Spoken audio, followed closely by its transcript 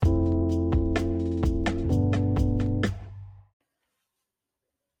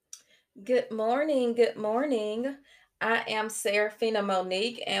Good morning. Good morning. I am Serafina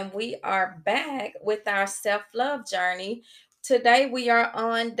Monique, and we are back with our self love journey. Today, we are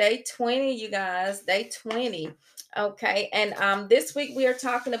on day 20, you guys. Day 20. Okay. And this week, we are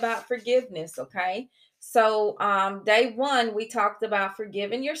talking about forgiveness. Okay. So, day one, we talked about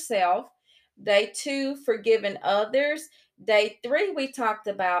forgiving yourself. Day two, forgiving others. Day three, we talked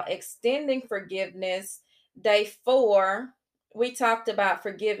about extending forgiveness. Day four, we talked about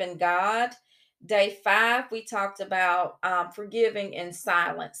forgiving God. Day five, we talked about forgiving in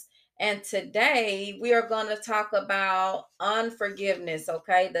silence. And today we are going to talk about unforgiveness,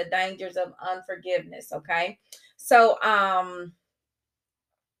 okay? The dangers of unforgiveness, okay? So,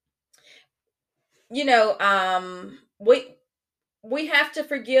 you know, we have to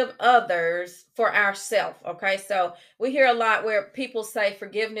forgive others for ourselves, okay? So we hear a lot where people say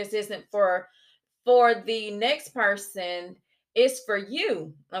forgiveness isn't for the next person, is for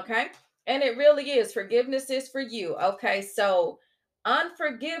you, okay? And it really is. Forgiveness is for you, okay? So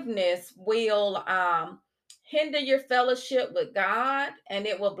unforgiveness will hinder your fellowship with God, and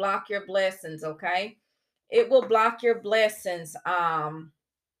it will block your blessings, okay? It will block your blessings.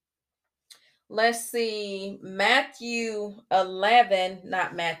 Let's see, Matthew 11,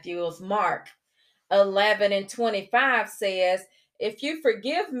 not Matthew, it was Mark 11 and 25 says, if you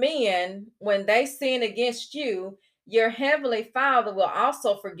forgive men when they sin against you, your heavenly Father will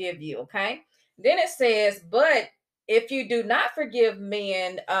also forgive you. Okay. Then it says, but if you do not forgive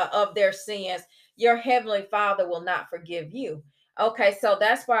men of their sins, your heavenly Father will not forgive you. Okay. So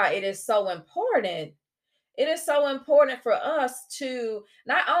that's why it is so important. It is so important for us to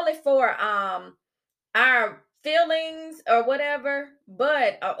not only for our feelings or whatever,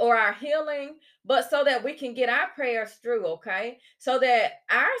 but or our healing, but so that we can get our prayers through, okay? So that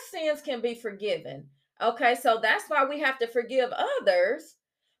our sins can be forgiven. Okay, so that's why we have to forgive others,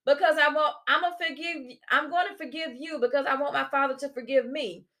 because I'm going to forgive you because I want my Father to forgive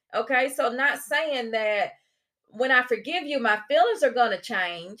me. Okay, so not saying that when I forgive you, my feelings are going to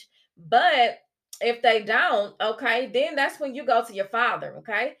change, but if they don't, okay, then that's when you go to your Father,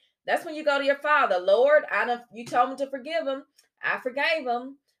 okay? That's when you go to your Father. Lord, I don't, you told me to forgive him. I forgave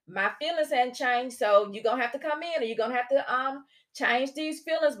him. My feelings hadn't changed, so you're gonna have to come in, and you're gonna have to change these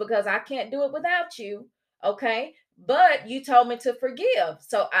feelings because I can't do it without you. Okay. But you told me to forgive.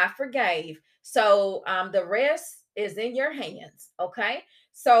 So I forgave. So the rest is in your hands. Okay.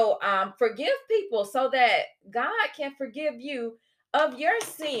 So forgive people so that God can forgive you of your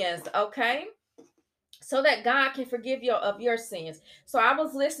sins. Okay, so that God can forgive you of your sins. So I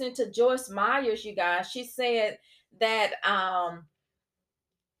was listening to Joyce Myers, you guys. She said that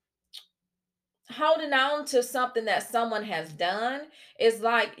holding on to something that someone has done is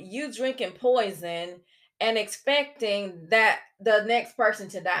like you drinking poison and expecting that the next person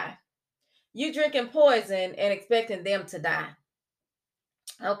to die. You drinking poison and expecting them to die.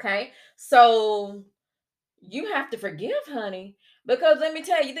 Okay. So you have to forgive, honey, because let me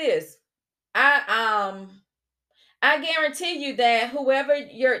tell you this. I I guarantee you that whoever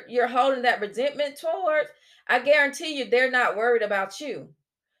you're holding that resentment towards, I guarantee you they're not worried about you.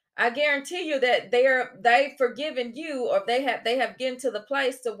 I guarantee you that they've forgiven you, or they have gotten to the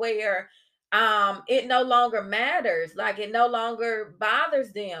place to where it no longer matters, like it no longer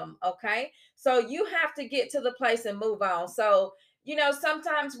bothers them. Okay, so you have to get to the place and move on. So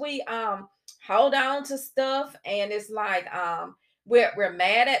sometimes we hold on to stuff, and it's like we're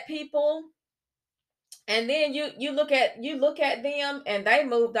mad at people, and then you look at them and they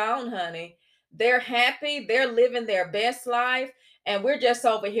moved on, honey. They're happy, they're living their best life, and we're just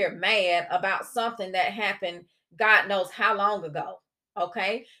over here mad about something that happened God knows how long ago.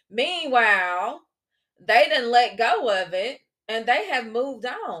 Okay, meanwhile they didn't let go of it, and they have moved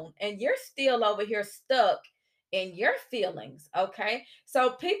on, and you're still over here stuck in your feelings. Okay,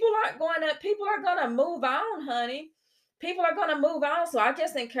 so people are going to move on, honey. People are going to move on, so I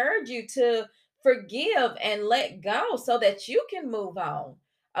just encourage you to forgive and let go so that you can move on.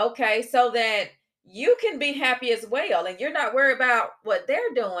 Okay, so that you can be happy as well, and you're not worried about what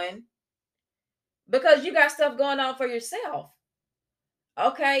they're doing because you got stuff going on for yourself.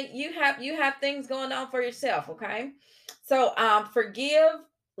 Okay, you have things going on for yourself. Okay, so forgive,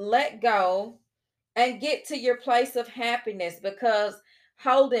 let go, and get to your place of happiness, because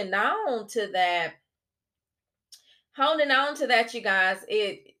holding on to that holding on to that, you guys,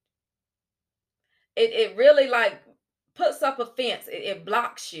 it really like puts up a fence. It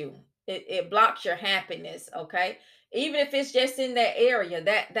blocks you. It blocks your happiness. Okay, even if it's just in that area,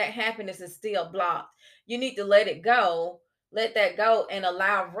 that happiness is still blocked. You need to let it go. Let that go and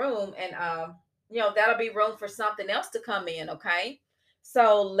allow room, and that'll be room for something else to come in. Okay,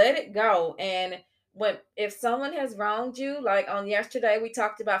 So let it go. And when if someone has wronged you, like on yesterday, we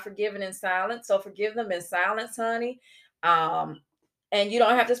talked about forgiving in silence. So forgive them in silence, honey. Um, and you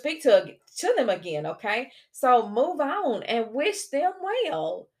don't have to speak to them again, okay? So move on and wish them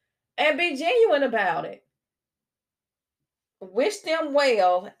well and be genuine about it. Wish them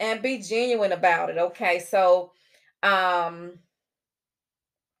well and be genuine about it, okay? So um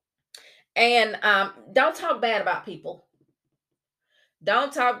don't talk bad about people.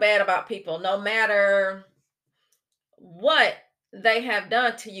 Don't talk bad about people, no matter what they have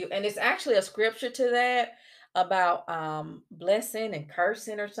done to you. And it's actually a scripture to that about blessing and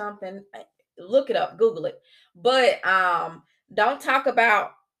cursing or something. Look it up, Google it. But don't talk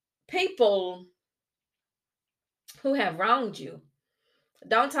about people who have wronged you.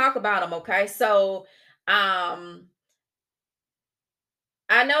 Don't talk about them, okay? So um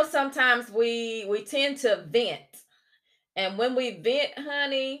I know sometimes we tend to vent. And when we vent,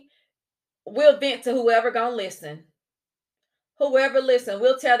 honey, we'll vent to whoever gonna listen. Whoever listen,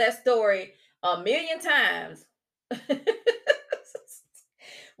 we'll tell that story a million times.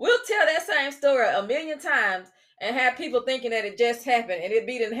 We'll tell that same story a million times and have people thinking that it just happened and it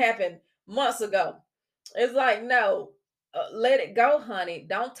didn't happen months ago. It's like, no, let it go, honey.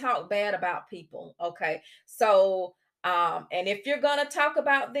 Don't talk bad about people. Okay. So, and if you're going to talk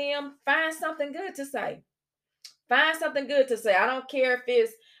about them, find something good to say. Find something good to say. I don't care if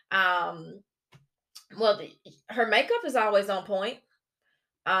it's, um, well, her makeup is always on point.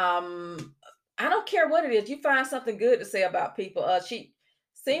 um I don't care what it is. You find something good to say about people. She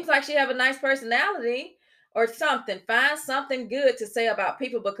seems like she have a nice personality or something. Find something good to say about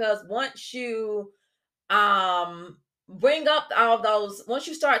people, because once you bring up all those, once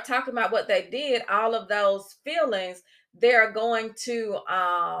you start talking about what they did, all of those feelings, they're going to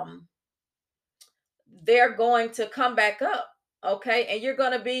they're going to come back up. Okay. And you're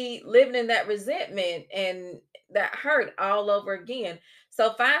going to be living in that resentment and that hurt all over again.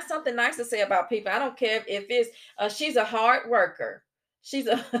 So find something nice to say about people. I don't care if it's she's a hard worker. She's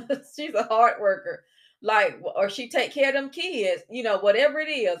a she's a hard worker. Like, or she take care of them kids, whatever it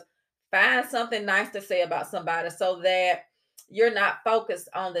is. Find something nice to say about somebody so that you're not focused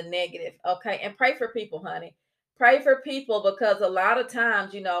on the negative. Okay. And pray for people, honey. Pray for people, because a lot of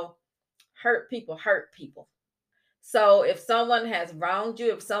times, hurt people. So if someone has wronged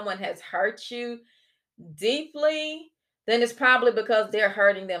you, if someone has hurt you deeply, then it's probably because they're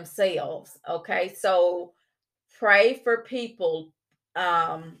hurting themselves. Okay. So pray for people.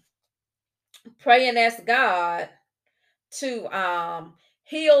 Um, Pray and ask God to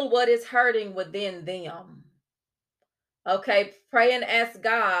heal what is hurting within them. Okay, pray and ask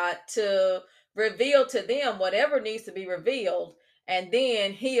God to reveal to them whatever needs to be revealed, and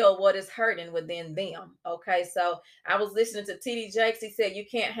then heal what is hurting within them. Okay, so I was listening to TD Jakes. He said, you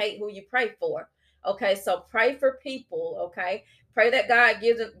can't hate who you pray for. Okay, so pray for people. Okay, pray that God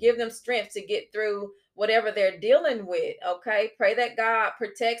give them strength to get through whatever they're dealing with. Okay, pray that God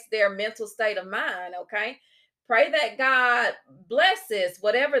protects their mental state of mind. Okay, pray that God blesses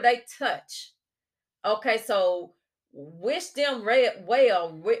whatever they touch. Okay, so wish them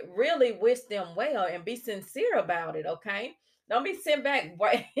well, really wish them well, and be sincere about it. Okay, don't be sitting back.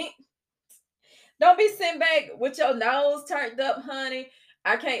 Wait, don't be sitting back with your nose turned up, honey.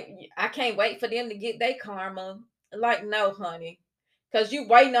 I can't wait for them to get their karma. Like, no, honey, because you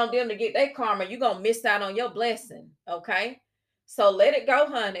waiting on them to get their karma, you gonna miss out on your blessing. Okay, so let it go,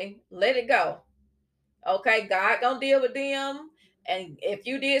 honey. Let it go. Okay, God gonna deal with them. And if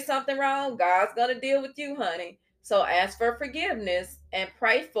you did something wrong, God's gonna deal with you, honey. So ask for forgiveness and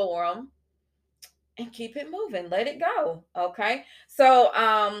pray for them and keep it moving. Let it go. Okay. So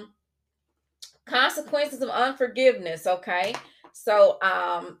consequences of unforgiveness. Okay. So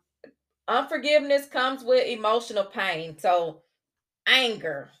unforgiveness comes with emotional pain. So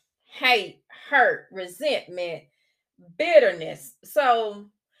anger, hate, hurt, resentment, bitterness. So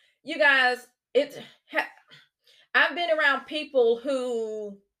you guys, it I've been around people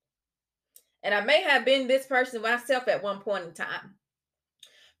who, and I may have been this person myself at one point in time,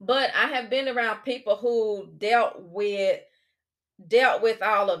 but I have been around people who dealt with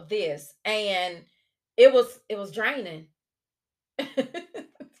all of this, and it was draining.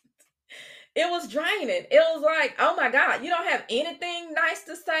 It was draining. It was like, oh my God, you don't have anything nice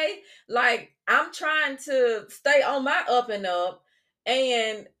to say. Like, I'm trying to stay on my up and up,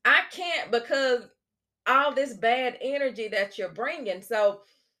 and I can't because all this bad energy that you're bringing. So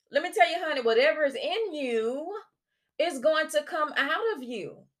let me tell you, honey, whatever is in you is going to come out of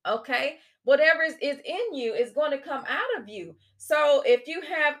you. Okay. Whatever is in you is going to come out of you. So if you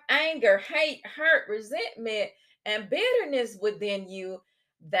have anger, hate, hurt, resentment, and bitterness within you,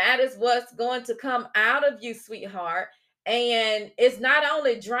 that is what's going to come out of you, sweetheart. And it's not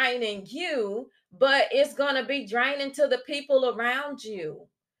only draining you, but it's going to be draining to the people around you.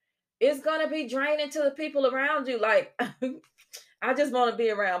 It's going to be draining to the people around you. Like, I just want to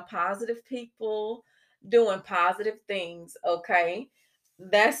be around positive people doing positive things. Okay.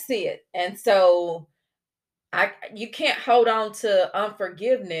 That's it. And so you can't hold on to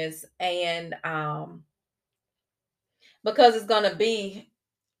unforgiveness and because it's going to be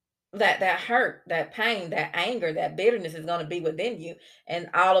that hurt, that pain, that anger, that bitterness is going to be within you, and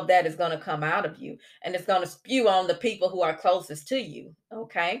all of that is going to come out of you, and it's going to spew on the people who are closest to you.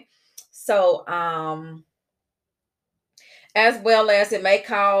 Okay. So as well as it may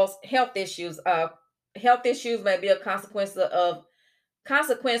cause health issues. Health issues may be a consequence of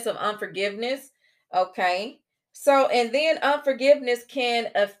unforgiveness. Okay. So, and then unforgiveness can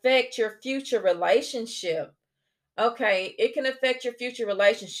affect your future relationship. Okay. It can affect your future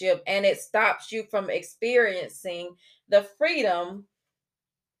relationship, and it stops you from experiencing the freedom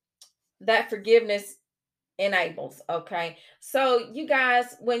that forgiveness enables. Okay. So, you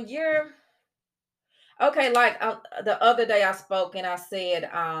guys, when you're okay, like the other day I spoke and I said,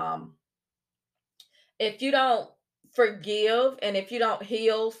 if you don't forgive and if you don't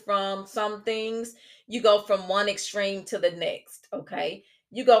heal from some things, you go from one extreme to the next. Okay.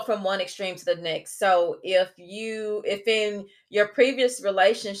 You go from one extreme to the next. So if in your previous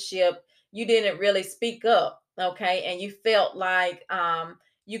relationship you didn't really speak up, okay, and you felt like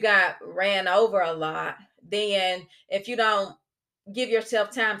you got ran over a lot, then if you don't give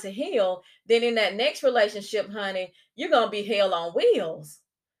yourself time to heal, then in that next relationship, honey, you're gonna be hell on wheels.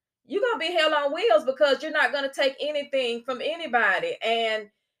 You're gonna be hell on wheels because you're not gonna take anything from anybody. And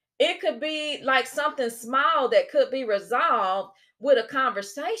it could be like something small that could be resolved with a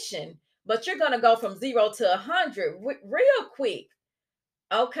conversation, but you're gonna go from 0 to 100 real quick.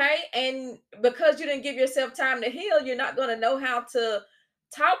 Okay. And because you didn't give yourself time to heal, you're not going to know how to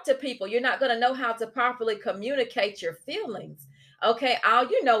talk to people. You're not going to know how to properly communicate your feelings. Okay. All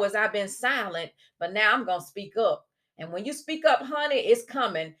you know is I've been silent, but now I'm going to speak up. And when you speak up, honey, it's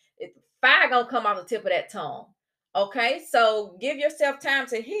coming. Fire going to come off the tip of that tongue. Okay. So give yourself time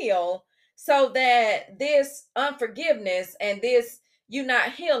to heal so that this unforgiveness and this you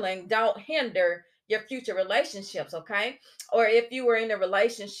not healing don't hinder your future relationships. Okay. Or if you were in a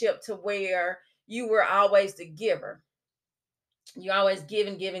relationship to where you were always the giver, you always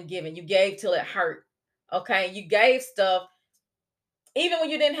giving, giving, giving. You gave till it hurt. Okay. You gave stuff even when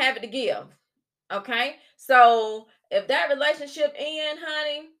you didn't have it to give. Okay. So if that relationship end,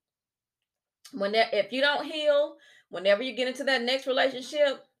 honey, if you don't heal, whenever you get into that next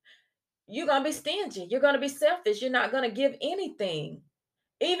relationship, you're gonna be stingy. You're gonna be selfish. You're not gonna give anything.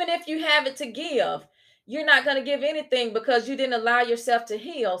 Even if you have it to give, you're not going to give anything because you didn't allow yourself to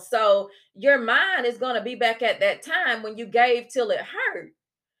heal. So your mind is going to be back at that time when you gave till it hurt.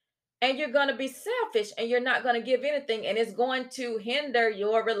 And you're going to be selfish and you're not going to give anything. And it's going to hinder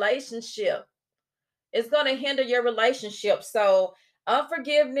your relationship. It's going to hinder your relationship. So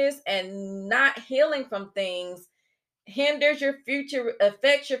unforgiveness and not healing from things hinders your future,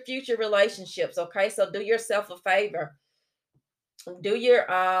 affects your future relationships. Okay. So do yourself a favor, do your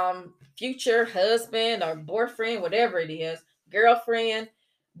future husband or boyfriend, whatever it is, girlfriend,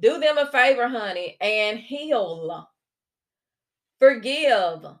 do them a favor, honey, and heal,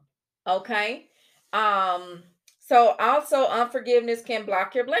 forgive. Okay. So also unforgiveness can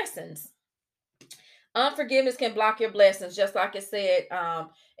block your blessings. Unforgiveness can block your blessings, just like it said.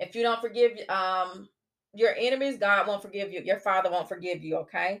 If you don't forgive your enemies, God won't forgive you. Your father won't forgive you.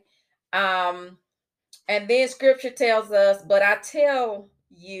 Okay. um And then scripture tells us, but I tell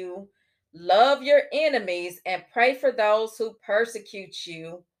you, love your enemies and pray for those who persecute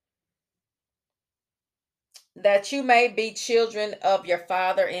you, that you may be children of your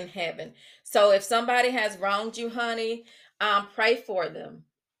Father in heaven. So if somebody has wronged you, honey, pray for them.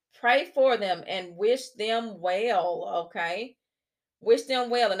 Pray for them and wish them well. Okay. Wish them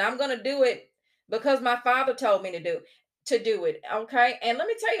well. And I'm gonna do it because my father told me to do it. Okay. And let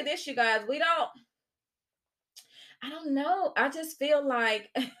me tell you this, you guys, I don't know. I just feel like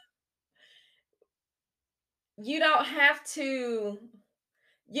you don't have to,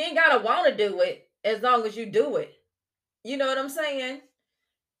 you ain't gotta want to do it as long as you do it. You know what I'm saying?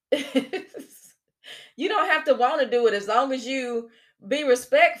 You don't have to want to do it as long as you be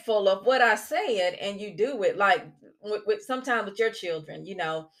respectful of what I said and you do it. Like with sometimes with your children, you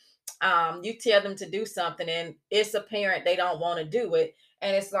tell them to do something and it's apparent they don't want to do it,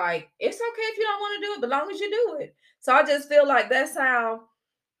 and it's like it's okay if you don't want to do it, but long as you do it. So I just feel like that's how,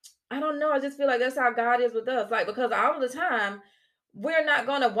 I don't know. I just feel like that's how God is with us. Like, because all of the time, we're not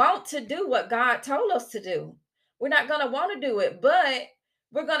going to want to do what God told us to do. We're not going to want to do it, but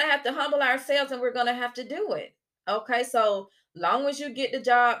we're going to have to humble ourselves and we're going to have to do it. Okay. So, long as you get the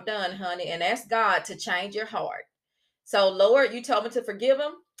job done, honey, and ask God to change your heart. So, Lord, you told me to forgive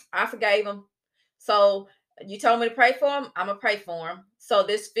him. I forgave him. So, you told me to pray for him. I'm gonna pray for him. So,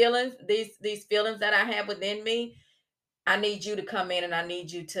 this feelings, these feelings that I have within me, I need you to come in and I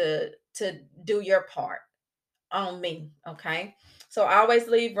need you to do your part on me. Okay. So, always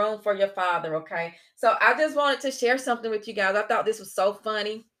leave room for your Father. Okay. So, I just wanted to share something with you guys. I thought this was so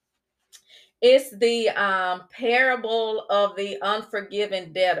funny. It's the parable of the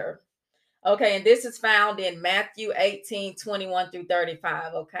unforgiven debtor. Okay, and this is found in Matthew 18:21 through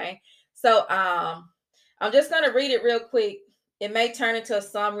 35. Okay. So I'm just gonna read it real quick. It may turn into a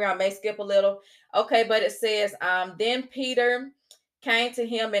summary, I may skip a little. Okay, but it says, then Peter came to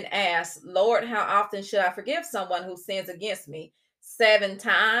him and asked, Lord, how often should I forgive someone who sins against me? 7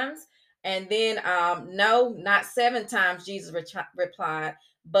 times. And then no, not 7 times, Jesus replied,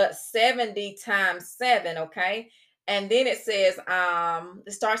 but 70 times seven. Okay. And then it says,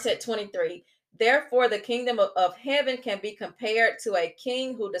 it starts at 23. Therefore, the kingdom of heaven can be compared to a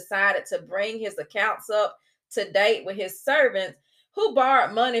king who decided to bring his accounts up to date with his servants who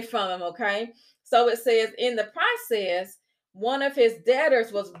borrowed money from him. Okay. So it says, in the process, one of his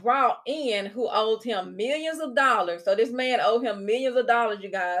debtors was brought in who owed him millions of dollars. So this man owed him millions of dollars, you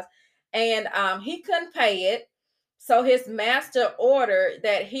guys. And he couldn't pay it. So his master ordered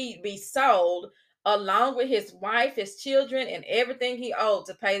that he be sold along with his wife, his children, and everything he owed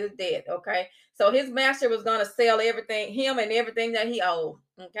to pay the debt. Okay. So his master was going to sell everything, him and everything that he owed.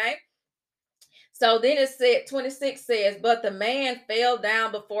 Okay. So then it said, 26 says, but the man fell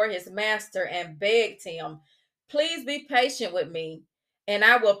down before his master and begged him, please be patient with me and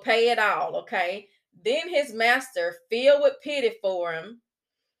I will pay it all. Okay. Then his master, filled with pity for him,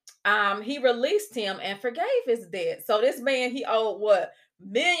 he released him and forgave his debt. So this man, he owed what?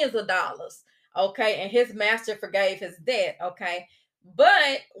 Millions of dollars. Okay. And his master forgave his debt. Okay.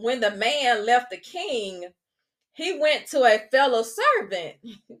 But when the man left the king, he went to a fellow servant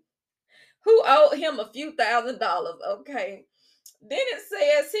who owed him a few $1,000s. Okay. Then it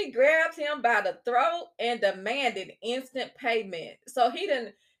says he grabbed him by the throat and demanded instant payment. So he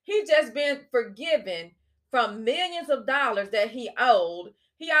just been forgiven from millions of dollars that he owed.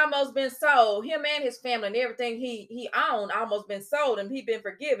 He almost been sold. Him and his family and everything he owned almost been sold, and he been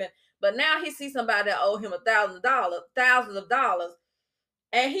forgiven. But now he sees somebody that owe him $1,000, thousands of dollars,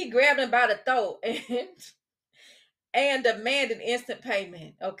 and he grabbed him by the throat and demanded instant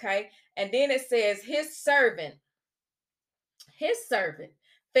payment. Okay, and then it says his servant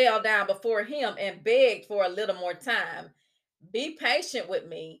fell down before him and begged for a little more time. Be patient with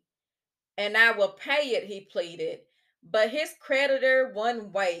me, and I will pay it, he pleaded. But his creditor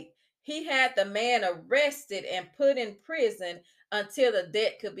wouldn't wait. He had the man arrested and put in prison until the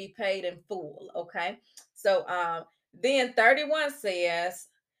debt could be paid in full. Okay. So then 31 says,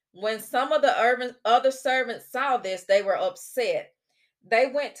 when some of the other servants saw this, they were upset.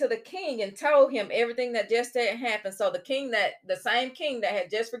 They went to the king and told him everything that just had happened. So the same king that had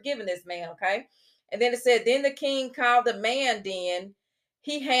just forgiven this man, okay? And then it said, then the king called the man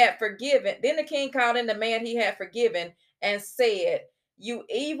he had forgiven. Then the king called in the man he had forgiven and said, you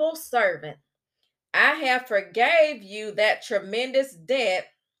evil servant, I have forgave you that tremendous debt.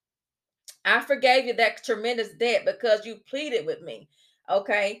 I forgave you that tremendous debt because you pleaded with me.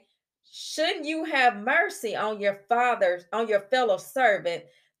 Okay. Shouldn't you have mercy on your fellow servant,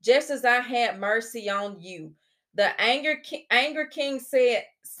 just as I had mercy on you? The anger king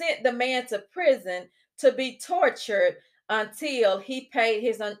sent the man to prison to be tortured until he paid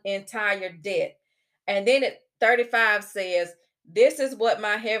his entire debt. And then it 35 says, this is what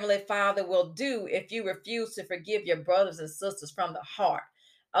my heavenly Father will do if you refuse to forgive your brothers and sisters from the heart.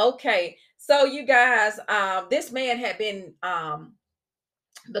 Okay, so you guys, this man had been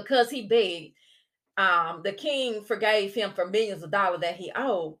because he begged, the king forgave him for millions of dollars that he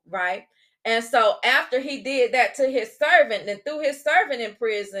owed, right? And so after he did that to his servant and threw his servant in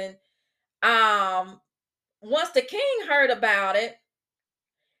prison, um, once the king heard about it,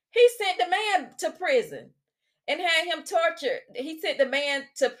 he sent the man to prison and had him tortured. He sent the man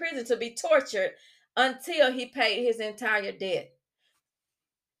to prison to be tortured until he paid his entire debt.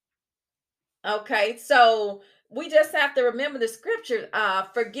 Okay, so we just have to remember the scripture.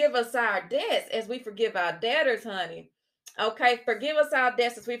 Forgive us our debts as we forgive our debtors, honey. Okay, forgive us our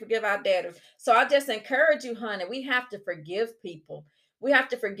debts as we forgive our debtors. So I just encourage you, honey. We have to forgive people. We have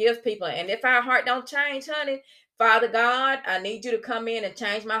to forgive people, and if our heart don't change, honey, Father God, I need you to come in and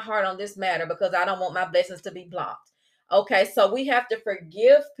change my heart on this matter because I don't want my blessings to be blocked. Okay, so we have to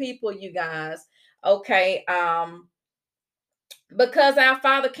forgive people, you guys. Okay, because our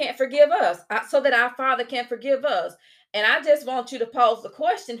Father can't forgive us, so that our Father can forgive us. And I just want you to pose the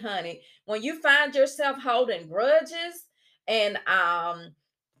question, honey. When you find yourself holding grudges, and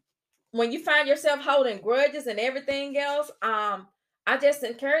when you find yourself holding grudges and everything else, I just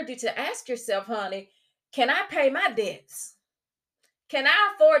encourage you to ask yourself, honey, can I pay my debts? Can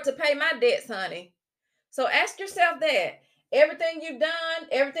I afford to pay my debts, honey? So ask yourself that. Everything you've done,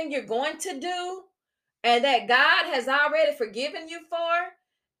 everything you're going to do, and that God has already forgiven you for,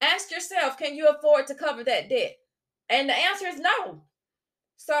 ask yourself, can you afford to cover that debt? And the answer is no.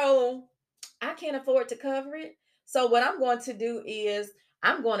 So I can't afford to cover it. So what I'm going to do is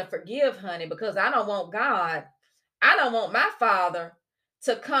I'm going to forgive, honey, because I don't want God, I don't want my Father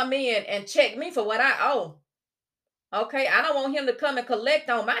to come in and check me for what I owe. Okay, I don't want him to come and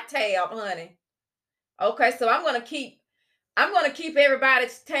collect on my tab, honey. Okay, so I'm going to keep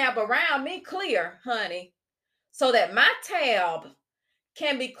everybody's tab around me clear, honey, so that my tab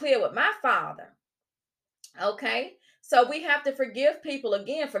can be clear with my Father. Okay, so we have to forgive people.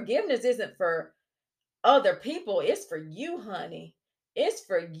 Again, forgiveness isn't for other people, it's for you, honey. It's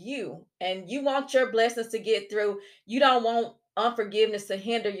for you. And you want your blessings to get through. You don't want unforgiveness to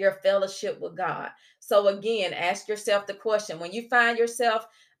hinder your fellowship with God. So again, ask yourself the question, when you find yourself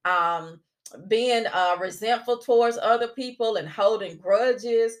um being resentful towards other people and holding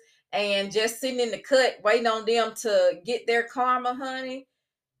grudges and just sitting in the cut waiting on them to get their karma, honey,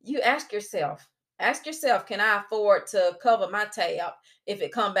 you ask yourself, can I afford to cover my tab if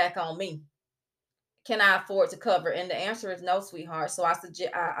it come back on me? Can I afford to cover? And the answer is no, sweetheart. So I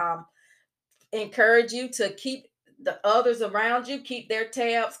suggest, I encourage you to keep the others around you, keep their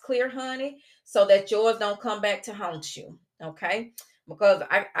tabs clear, honey, so that yours don't come back to haunt you. Okay, because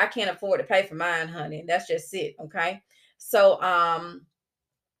I can't afford to pay for mine, honey. That's just it. Okay, so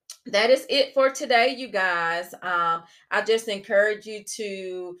that is it for today, you guys. I just encourage you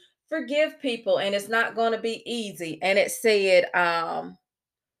to forgive people, and it's not going to be easy. And it said,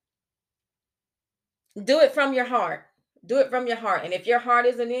 do it from your heart. Do it from your heart. And if your heart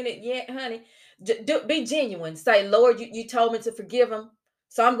isn't in it yet, honey, be genuine. Say, Lord, you told me to forgive him,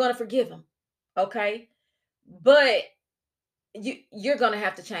 so I'm going to forgive him. Okay, but you're going to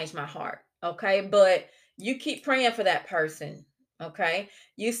have to change my heart. Okay, but you keep praying for that person. Okay,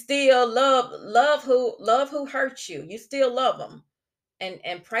 you still love who hurt you. You still love them,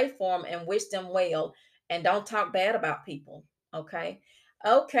 and pray for them and wish them well, and don't talk bad about people. Okay,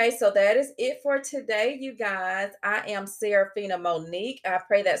 so that is it for today, you guys. I am Serafina Monique. I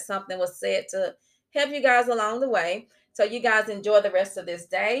pray that something was said to help you guys along the way. So you guys enjoy the rest of this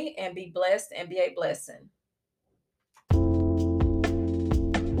day and be blessed and be a blessing.